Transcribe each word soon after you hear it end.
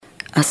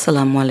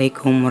Assalamu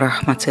alaikum wa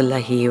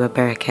rahmatullahi wa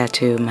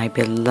barakatuh, my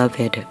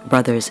beloved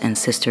brothers and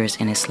sisters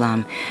in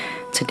Islam.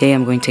 Today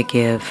I'm going to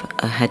give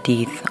a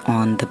hadith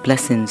on the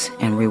blessings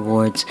and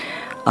rewards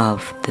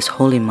of this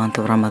holy month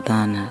of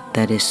Ramadan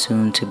that is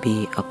soon to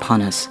be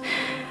upon us.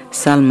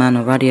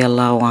 Salmaan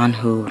radiallahu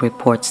anhu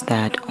reports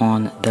that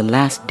on the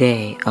last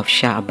day of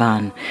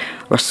Sha'ban,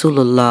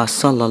 Rasulullah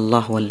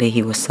sallallahu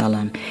alaihi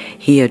wasallam,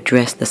 he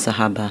addressed the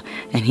Sahaba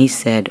and he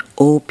said,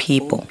 "O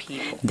people,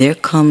 there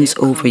comes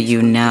over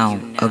you now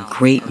a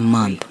great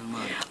month,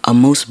 a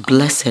most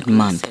blessed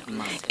month,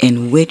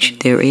 in which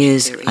there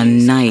is a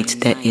night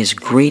that is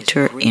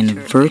greater in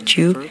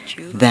virtue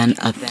than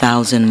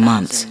 1,000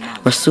 months."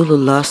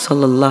 Rasulullah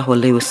sallallahu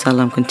alaihi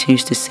wasallam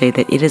continues to say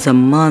that it is a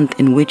month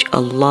in which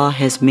Allah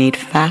has made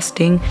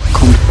fasting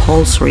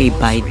compulsory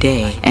by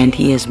day, and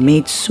He has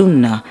made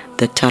sunnah,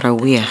 the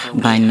taraweeh,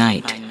 by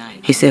night.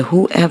 He said,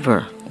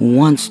 whoever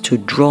wants to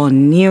draw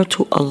near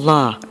to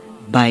Allah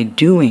by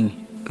doing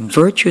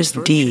virtuous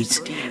deeds,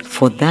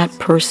 for that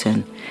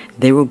person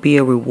there will be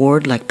a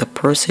reward like the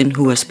person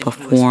who has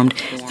performed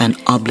an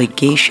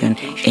obligation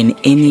in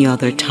any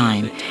other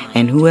time.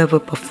 And whoever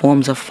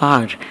performs a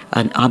fard,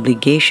 an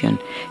obligation,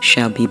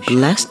 shall be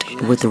blessed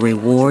with the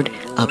reward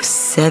of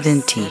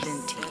 70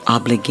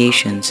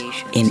 obligations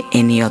in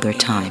any other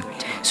time.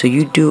 So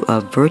you do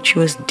a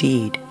virtuous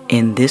deed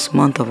in this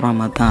month of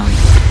Ramadan,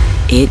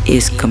 it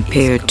is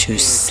compared to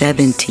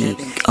 70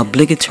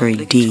 obligatory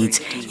deeds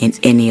in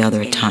any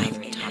other time.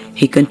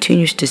 He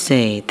continues to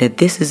say that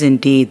this is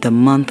indeed the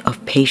month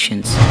of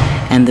patience,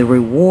 and the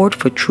reward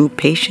for true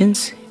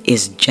patience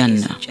is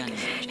Jannah.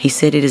 He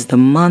said it is the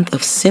month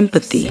of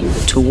sympathy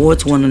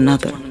towards one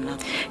another.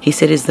 He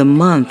said it is the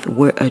month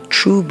where a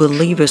true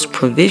believer's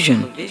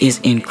provision is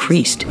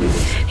increased.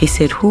 He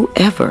said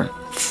whoever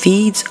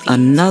feeds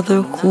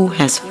another who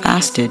has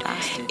fasted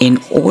in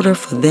order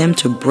for them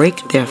to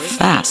break their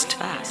fast,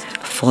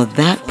 for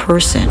that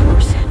person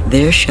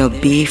there shall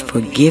be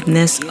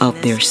forgiveness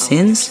of their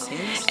sins,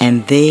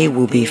 and they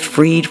will be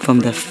freed from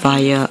the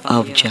fire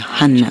of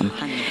Jahannam.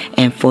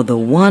 And for the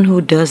one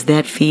who does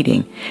that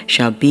feeding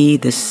shall be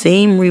the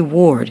same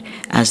reward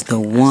as the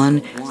one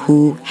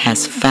who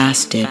has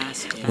fasted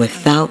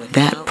without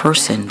that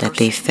person that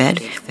they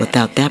fed,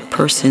 without that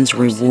person's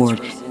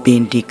reward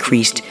being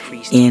decreased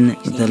in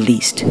the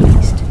least.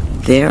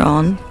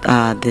 Thereon,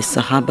 the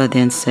Sahaba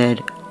then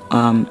said,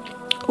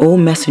 O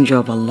Messenger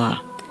of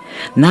Allah,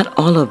 not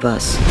all of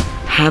us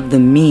have the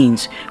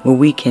means where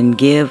we can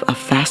give a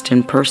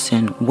fasting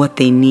person what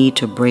they need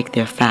to break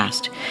their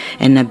fast.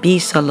 And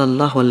Nabi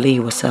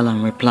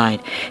SAW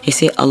replied, he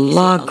said,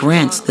 Allah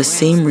grants the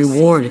same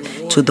reward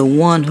to the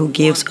one who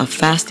gives a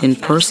fasting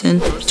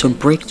person to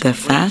break their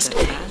fast,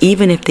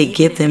 even if they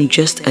give them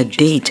just a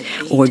date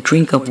or a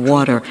drink of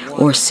water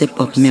or a sip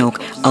of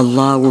milk.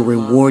 Allah will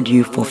reward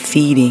you for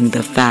feeding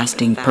the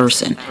fasting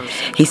person.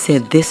 He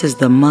said this is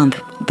the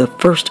month, the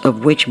first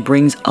of which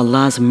brings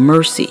Allah's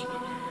mercy.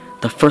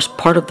 The first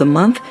part of the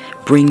month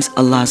brings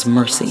Allah's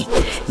mercy.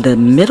 The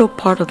middle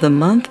part of the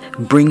month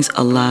brings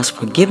Allah's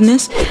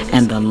forgiveness.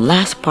 And the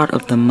last part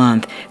of the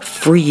month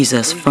frees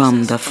us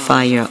from the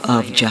fire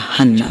of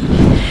Jahannam.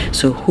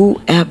 So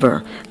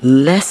whoever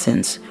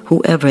lessens,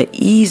 whoever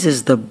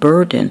eases the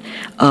burden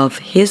of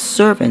his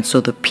servants, so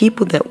the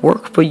people that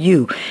work for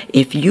you,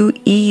 if you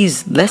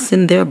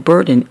lessen their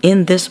burden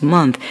in this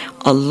month,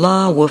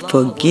 Allah will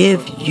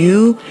forgive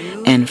you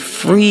and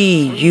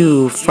free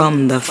you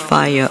from the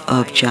fire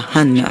of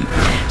Jahannam.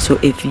 So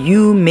if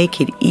you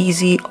make it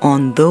easy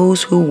on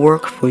those who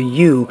work for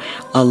you,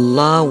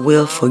 Allah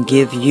will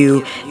forgive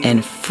you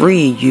and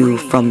free you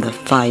from the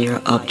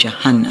fire of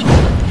Jahannam.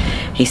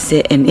 He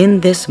said, and in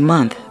this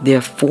month, there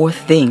are 4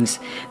 things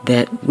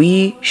that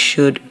we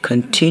should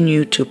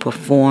continue to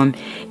perform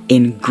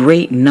in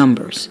great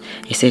numbers.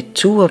 He said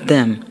 2 of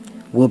them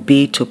will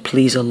be to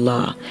please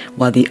Allah,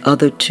 while the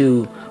other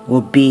 2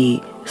 will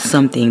be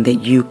something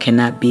that you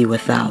cannot be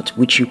without,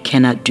 which you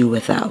cannot do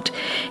without.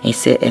 He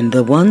said, and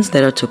the ones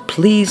that are to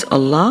please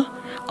Allah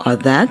are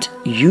that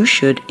you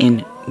should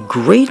in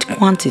great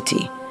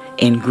quantity,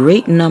 in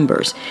great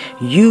numbers,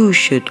 you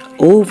should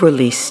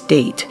overly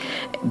state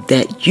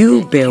that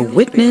you bear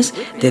witness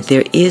that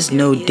there is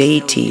no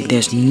deity,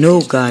 there's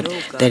no God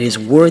that is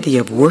worthy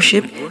of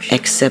worship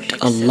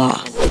except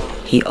Allah.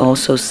 He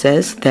also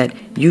says that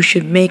you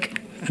should make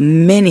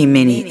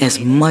many, as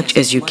much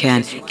as you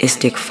can,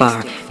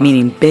 istighfar,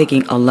 meaning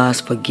begging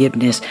Allah's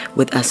forgiveness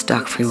with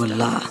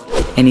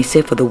astaghfirullah. And he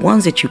said for the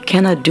ones that you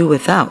cannot do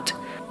without,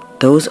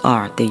 those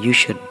are that you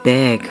should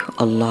beg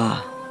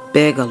Allah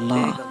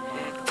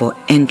for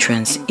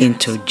entrance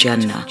into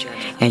Jannah,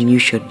 and you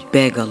should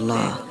beg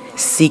Allah,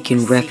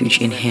 seeking refuge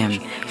in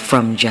Him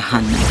from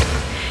Jahannam.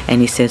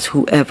 And he says,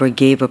 whoever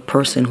gave a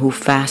person who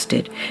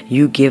fasted,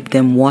 you give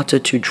them water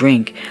to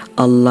drink,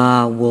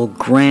 Allah will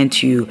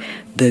grant you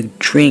the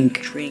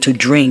drink to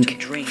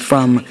drink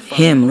from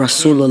him,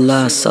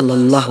 Rasulullah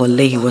sallallahu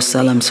alaihi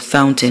wasallam's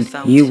fountain.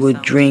 You will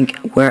drink,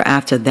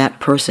 whereafter that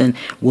person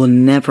will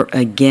never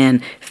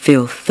again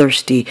feel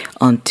thirsty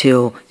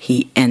until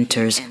he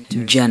enters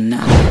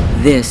Jannah.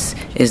 This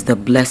is the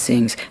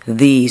blessings.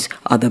 These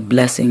are the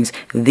blessings.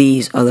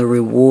 These are the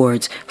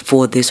rewards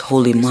for this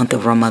holy month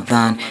of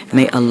Ramadan.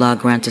 May Allah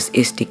grant us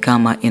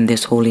istiqamah in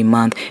this holy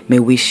month. May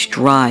we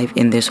strive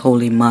in this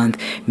holy month.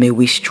 May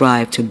we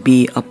strive to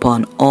be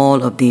upon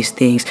all of these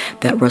things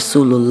that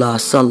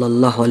Rasulullah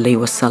sallallahu alaihi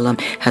wasallam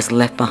has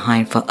left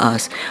behind for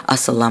us.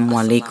 Assalamu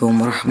alaikum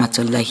wa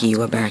rahmatullahi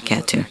wa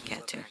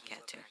barakatuh.